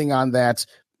keep building on that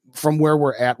from where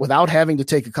we're at without having to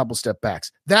take a couple step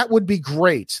backs. That would be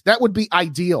great. That would be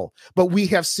ideal. But we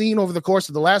have seen over the course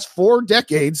of the last 4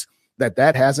 decades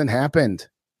that hasn't happened.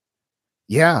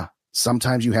 Yeah.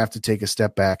 Sometimes you have to take a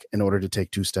step back in order to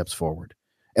take 2 steps forward.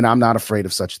 And I'm not afraid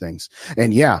of such things.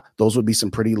 And yeah, those would be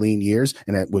some pretty lean years,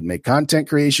 and it would make content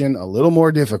creation a little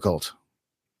more difficult.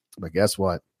 But guess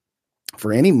what?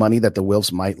 For any money that the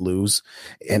Wilfs might lose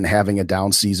in having a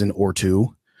down season or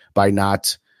 2 by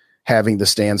not having the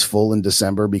stands full in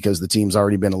December because the team's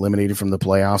already been eliminated from the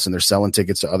playoffs and they're selling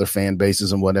tickets to other fan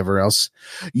bases and whatever else,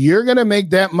 you're going to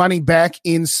make that money back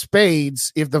in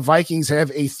spades if the Vikings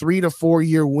have a 3 to 4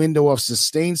 year window of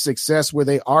sustained success where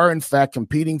they are in fact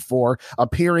competing for,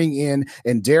 appearing in,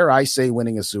 and dare I say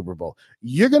winning a Super Bowl.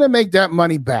 You're going to make that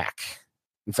money back.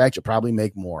 In fact, you'll probably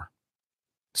make more.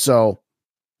 So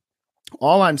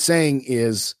all I'm saying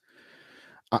is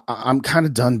I'm kind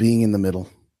of done being in the middle.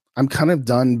 I'm kind of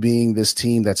done being this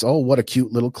team that's, oh, what a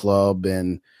cute little club.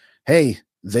 And hey,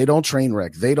 they don't train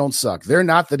wreck. They don't suck. They're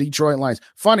not the Detroit Lions.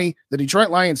 Funny, the Detroit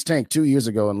Lions tanked 2 years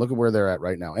ago, and look at where they're at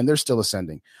right now. And they're still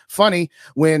ascending. Funny,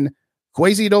 when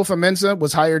Kwesi Adofo-Mensah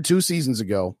was hired 2 seasons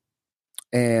ago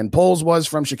and Poles was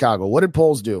from Chicago, what did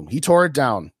Poles do? He tore it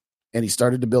down and he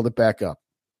started to build it back up.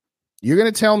 You're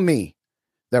going to tell me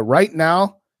that right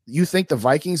now you think the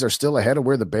Vikings are still ahead of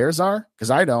where the Bears are?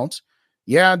 Because I don't.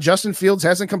 Yeah, Justin Fields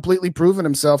hasn't completely proven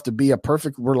himself to be a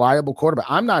perfect, reliable quarterback.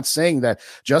 I'm not saying that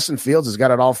Justin Fields has got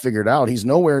it all figured out. He's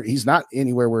not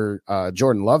anywhere where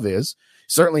Jordan Love is,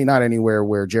 certainly not anywhere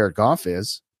where Jared Goff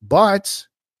is, but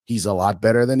he's a lot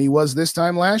better than he was this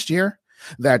time last year.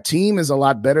 That team is a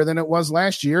lot better than it was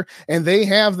last year, and they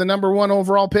have the number 1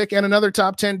 overall pick and another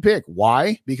top 10 pick.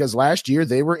 Why? Because last year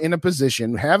they were in a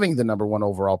position having the number 1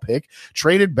 overall pick,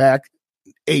 traded back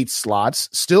 8 slots,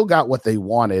 still got what they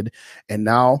wanted, and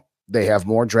now they have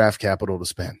more draft capital to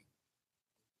spend.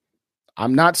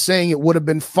 I'm not saying it would have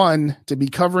been fun to be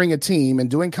covering a team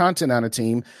and doing content on a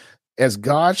team as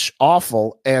gosh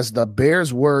awful as the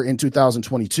Bears were in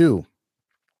 2022,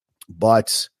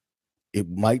 but it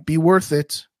might be worth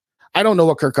it. I don't know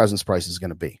what Kirk Cousins' price is going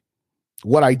to be.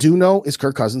 What I do know is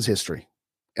Kirk Cousins' history.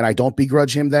 And I don't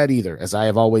begrudge him that either. As I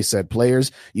have always said,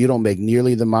 players, you don't make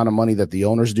nearly the amount of money that the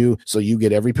owners do, so you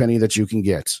get every penny that you can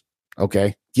get.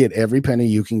 Okay? Get every penny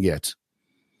you can get.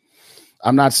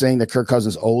 I'm not saying that Kirk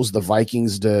Cousins owes the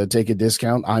Vikings to take a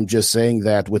discount. I'm just saying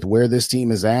that with where this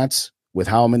team is at, with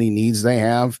how many needs they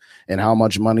have and how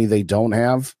much money they don't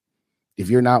have, if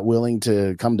you're not willing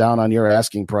to come down on your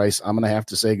asking price, I'm going to have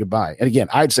to say goodbye. And again,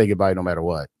 I'd say goodbye no matter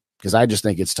what. Because I just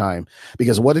think it's time.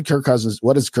 Because what does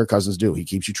Kirk Cousins do? He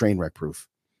keeps you train wreck proof.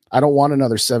 I don't want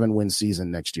another 7-win season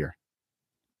next year.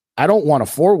 I don't want a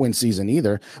 4-win season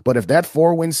either. But if that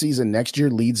 4-win season next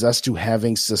year leads us to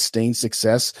having sustained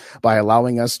success by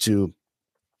allowing us to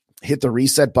hit the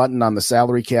reset button on the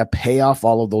salary cap, pay off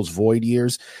all of those void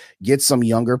years, get some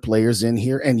younger players in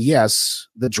here. And yes,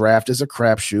 the draft is a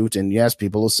crapshoot. And yes,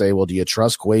 people will say, well, do you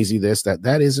trust Kwesi this?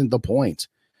 That isn't the point.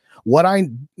 What I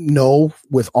know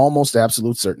with almost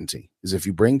absolute certainty is if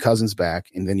you bring Cousins back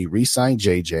and then you re-sign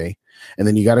JJ and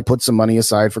then you got to put some money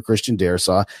aside for Christian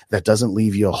Darrisaw, that doesn't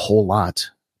leave you a whole lot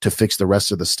to fix the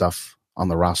rest of the stuff on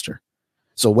the roster.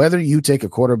 So whether you take a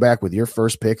quarterback with your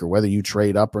first pick or whether you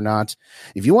trade up or not,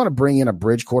 if you want to bring in a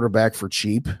bridge quarterback for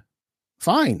cheap,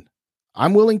 fine.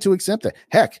 I'm willing to accept that.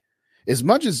 Heck, as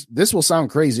much as this will sound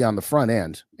crazy on the front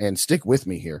end, and stick with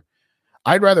me here,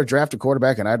 I'd rather draft a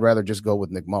quarterback and I'd rather just go with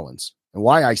Nick Mullins. And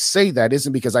why I say that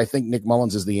isn't because I think Nick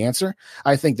Mullins is the answer.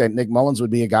 I think that Nick Mullins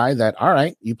would be a guy that, all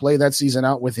right, you play that season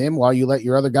out with him while you let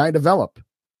your other guy develop.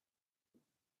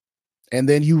 And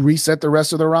then you reset the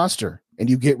rest of the roster and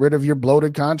you get rid of your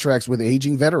bloated contracts with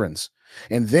aging veterans.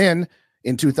 And then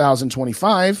in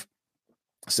 2025,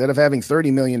 Instead of having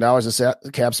 $30 million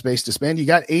of cap space to spend, you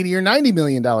got $80 or $90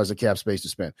 million of cap space to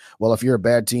spend. Well, if you're a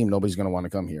bad team, nobody's going to want to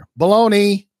come here.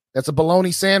 Baloney. That's a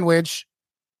bologna sandwich,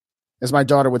 as my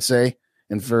daughter would say.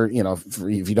 And for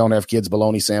if you don't have kids,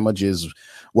 bologna sandwich is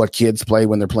what kids play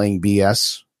when they're playing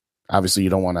BS. Obviously, you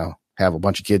don't want to have a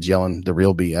bunch of kids yelling the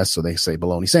real BS, so they say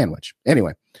bologna sandwich.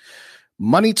 Anyway,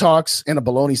 money talks and a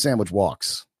bologna sandwich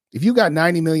walks. If you got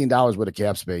 $90 million worth of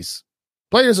cap space,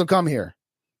 players will come here.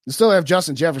 You still have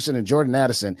Justin Jefferson and Jordan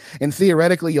Addison, and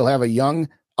theoretically, you'll have a young,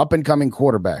 up-and-coming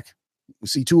quarterback. We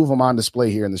see two of them on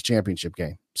display here in this championship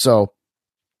game. So,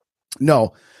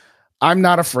 no, I'm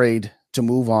not afraid to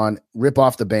move on, rip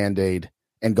off the Band-Aid,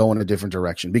 and go in a different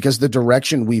direction, because the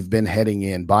direction we've been heading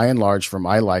in, by and large, for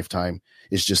my lifetime,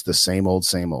 is just the same old,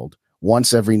 same old.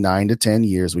 Once every 9 to 10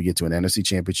 years, we get to an NFC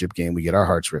championship game, we get our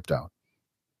hearts ripped out.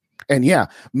 And yeah,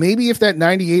 maybe if that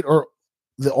 98 or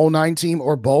the 09 team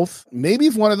or both, maybe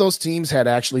if one of those teams had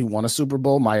actually won a Super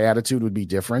Bowl, my attitude would be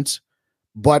different.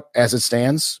 But as it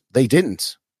stands, they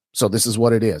didn't. So this is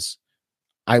what it is.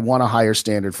 I want a higher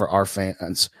standard for our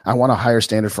fans. I want a higher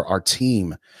standard for our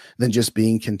team than just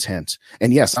being content.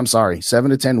 And yes, I'm sorry, 7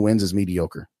 to 10 wins is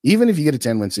mediocre. Even if you get a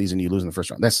 10-win season, you lose in the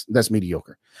first round. That's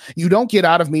mediocre. You don't get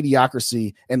out of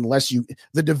mediocrity unless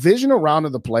the divisional round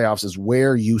of the playoffs is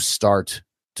where you start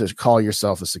to call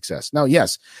yourself a success. Now,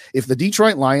 yes, if the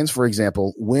Detroit Lions, for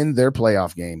example, win their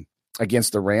playoff game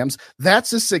against the Rams,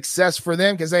 that's a success for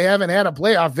them because they haven't had a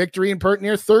playoff victory in pert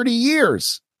near 30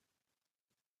 years.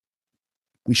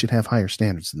 We should have higher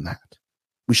standards than that.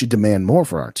 We should demand more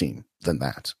for our team than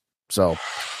that. So,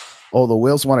 the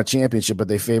Wills want a championship, but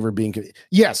they favor being.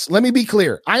 Yes, let me be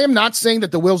clear. I am not saying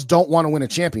that the Wills don't want to win a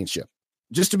championship.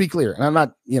 Just to be clear, and I'm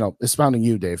not, expounding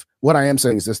you, Dave. What I am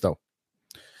saying is this, though.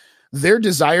 Their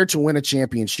desire to win a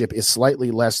championship is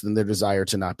slightly less than their desire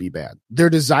to not be bad. Their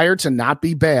desire to not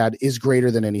be bad is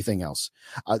greater than anything else.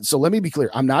 So let me be clear.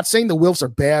 I'm not saying the Wilfs are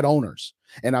bad owners,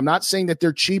 and I'm not saying that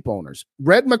they're cheap owners.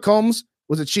 Red McCombs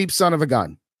was a cheap son of a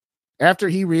gun. After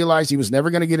he realized he was never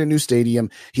going to get a new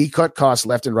stadium, he cut costs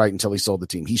left and right until he sold the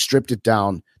team. He stripped it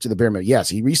down to the bare minimum. Yes,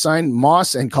 he re-signed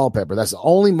Moss and Culpepper. That's the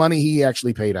only money he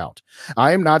actually paid out.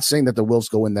 I am not saying that the Wolves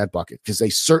go in that bucket because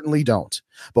they certainly don't.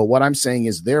 But what I'm saying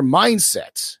is their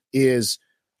mindset is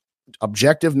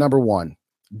objective number 1,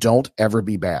 don't ever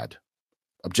be bad.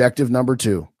 Objective number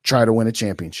 2, try to win a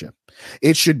championship.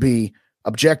 It should be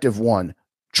objective 1,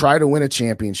 try to win a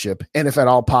championship, and if at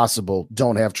all possible,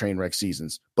 don't have train wreck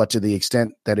seasons. But to the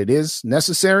extent that it is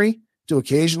necessary to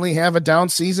occasionally have a down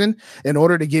season in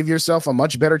order to give yourself a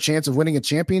much better chance of winning a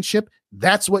championship,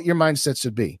 that's what your mindset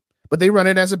should be. But they run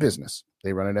it as a business.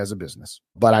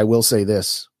 But I will say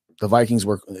this. The Vikings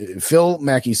were – Phil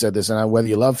Mackey said this, and whether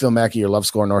you love Phil Mackey or love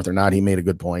Score North or not, he made a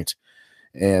good point.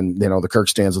 And, the Kirk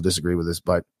stands will disagree with this.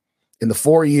 But in the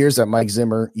 4 years that Mike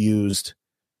Zimmer used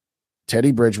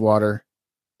Teddy Bridgewater –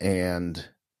 and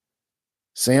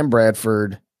Sam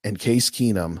Bradford and Case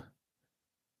Keenum,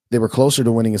 they were closer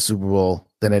to winning a Super Bowl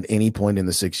than at any point in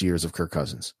the 6 years of Kirk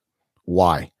Cousins.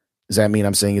 Why? Does that mean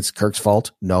I'm saying it's Kirk's fault?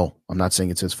 No, I'm not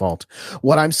saying it's his fault.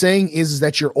 What I'm saying is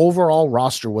that your overall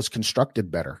roster was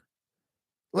constructed better.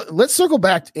 Let's circle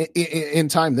back in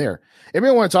time there.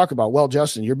 Everyone want to talk about, well,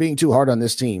 Justin, you're being too hard on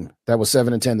this team. That was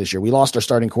 7-10 this year. We lost our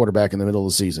starting quarterback in the middle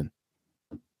of the season.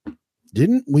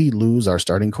 Didn't we lose our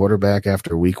starting quarterback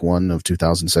after week 1 of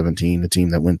 2017, a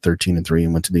team that went 13-3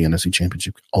 and went to the NFC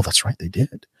Championship? Oh, that's right, they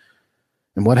did.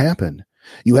 And what happened?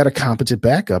 You had a competent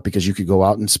backup because you could go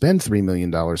out and spend $3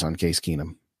 million on Case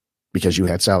Keenum because you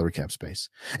had salary cap space.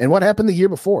 And what happened the year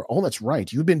before? Oh, that's right.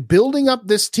 You've been building up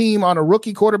this team on a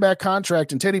rookie quarterback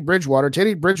contract and Teddy Bridgewater.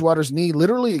 Teddy Bridgewater's knee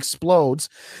literally explodes.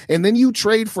 And then you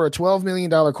trade for a $12 million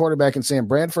quarterback in Sam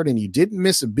Bradford, and you didn't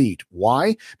miss a beat.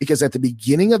 Why? Because at the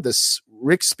beginning of this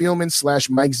Rick Spielman /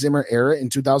 Mike Zimmer era in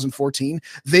 2014,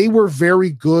 they were very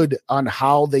good on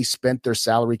how they spent their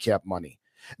salary cap money.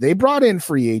 They brought in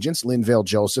free agents, Linval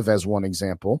Joseph as one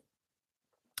example,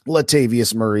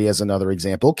 Latavius Murray as another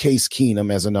example, Case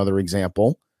Keenum as another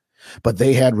example, but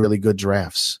they had really good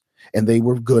drafts and they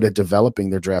were good at developing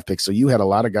their draft picks. So you had a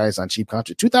lot of guys on cheap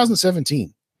contract.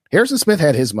 2017, Harrison Smith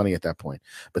had his money at that point,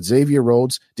 but Xavier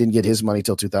Rhodes didn't get his money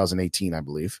till 2018, I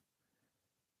believe.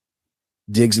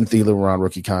 Diggs and Thielen were on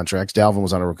rookie contracts. Dalvin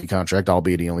was on a rookie contract,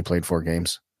 albeit he only played 4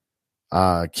 games.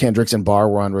 Kendricks and Barr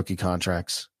were on rookie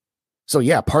contracts. So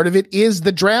yeah, part of it is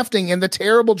the drafting and the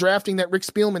terrible drafting that Rick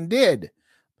Spielman did.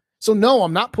 So no,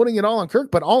 I'm not putting it all on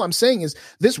Kirk, but all I'm saying is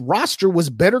this roster was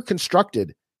better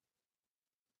constructed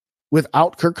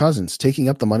without Kirk Cousins taking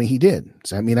up the money he did. Does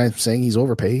that mean I'm saying he's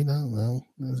overpaid? No, well,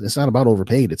 it's not about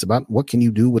overpaid. It's about what can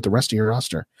you do with the rest of your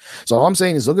roster. So all I'm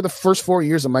saying is look at the first 4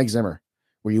 years of Mike Zimmer.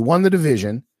 where you won the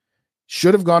division,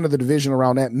 should have gone to the divisional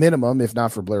round at minimum, if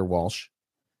not for Blair Walsh.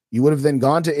 You would have then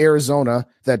gone to Arizona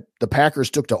that the Packers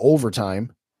took to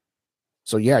overtime.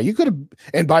 So, yeah, you could have.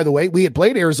 And by the way, we had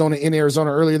played Arizona in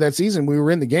Arizona earlier that season. We were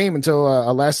in the game until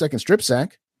a last-second strip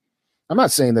sack. I'm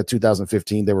not saying that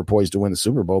 2015 they were poised to win the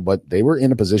Super Bowl, but they were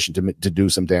in a position to do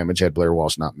some damage had Blair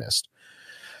Walsh not missed.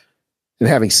 And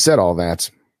having said all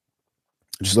that,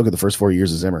 just look at the first 4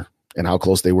 years of Zimmer and how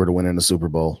close they were to winning the Super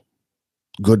Bowl,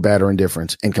 good, bad, or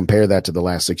indifferent, and compare that to the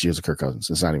last 6 years of Kirk Cousins.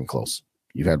 It's not even close.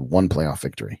 You've had one playoff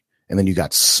victory, and then you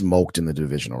got smoked in the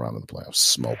divisional round of the playoffs.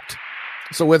 Smoked.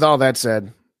 So with all that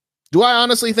said, do I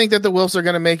honestly think that the Wilfs are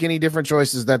going to make any different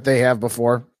choices that they have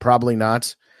before? Probably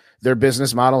not. Their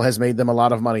business model has made them a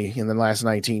lot of money in the last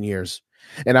 19 years.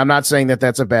 And I'm not saying that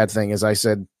that's a bad thing, as I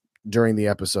said during the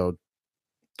episode.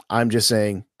 I'm just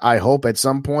saying I hope at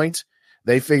some point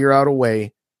they figure out a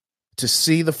way to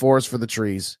see the forest for the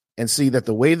trees and see that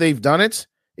the way they've done it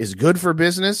is good for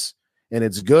business and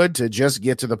it's good to just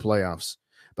get to the playoffs.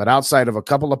 But outside of a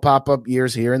couple of pop-up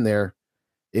years here and there,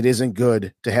 it isn't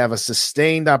good to have a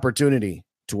sustained opportunity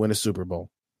to win a Super Bowl.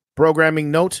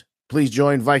 Programming note, please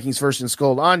join Vikings First and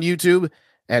Scold on YouTube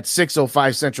at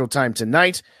 6:05 Central Time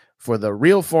tonight for the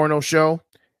Real Forno Show.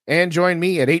 And join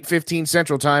me at 8:15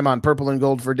 Central Time on Purple and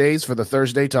Gold for Days for the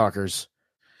Thursday Talkers.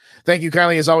 Thank you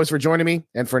kindly, as always, for joining me.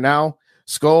 And for now,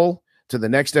 Skol to the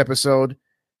next episode.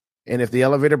 And if the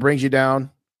elevator brings you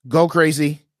down, go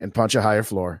crazy and punch a higher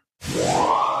floor.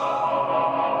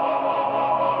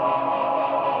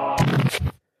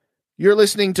 You're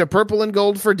listening to Purple and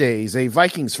Gold for Days, a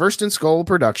Vikings First and Skol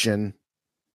production.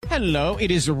 Hello, it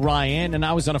is Ryan, and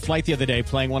I was on a flight the other day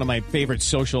playing one of my favorite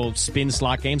social spin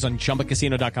slot games on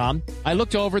ChumbaCasino.com. I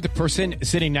looked over at the person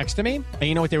sitting next to me, and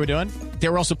you know what they were doing? They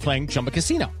were also playing Chumba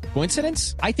Casino.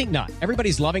 Coincidence? I think not.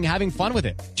 Everybody's loving having fun with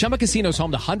it. Chumba Casino is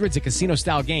home to hundreds of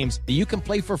casino-style games that you can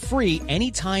play for free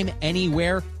anytime,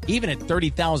 anywhere, even at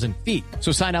 30,000 feet.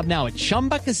 So sign up now at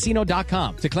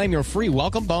ChumbaCasino.com to claim your free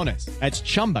welcome bonus. That's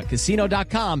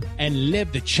ChumbaCasino.com and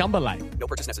live the Chumba life. No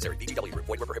purchase necessary. VGW. Void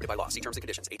where prohibited by law. See terms and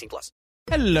conditions. 18+.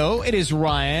 Hello, it is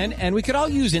Ryan, and we could all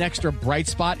use an extra bright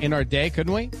spot in our day,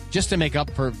 couldn't we? Just to make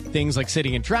up for things like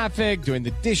sitting in traffic, doing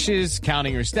the dishes,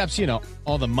 counting your steps, you know,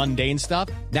 all the mundane stuff.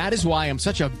 That is why I'm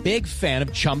such a big fan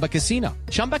of Chumba Casino.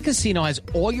 Chumba Casino has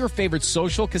all your favorite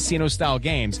social casino-style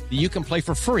games that you can play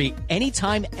for free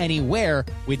anytime, anywhere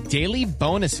with daily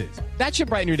bonuses. That should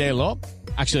brighten your day a little.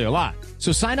 Actually, a lot.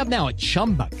 So sign up now at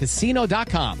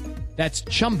ChumbaCasino.com. That's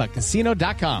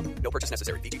ChumbaCasino.com. No purchase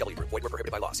necessary. VGW. Void where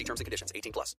prohibited by law. See terms and conditions.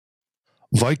 18+.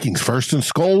 Vikings First and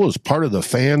Skol is part of the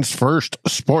Fans First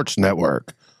Sports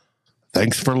Network.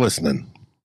 Thanks for listening.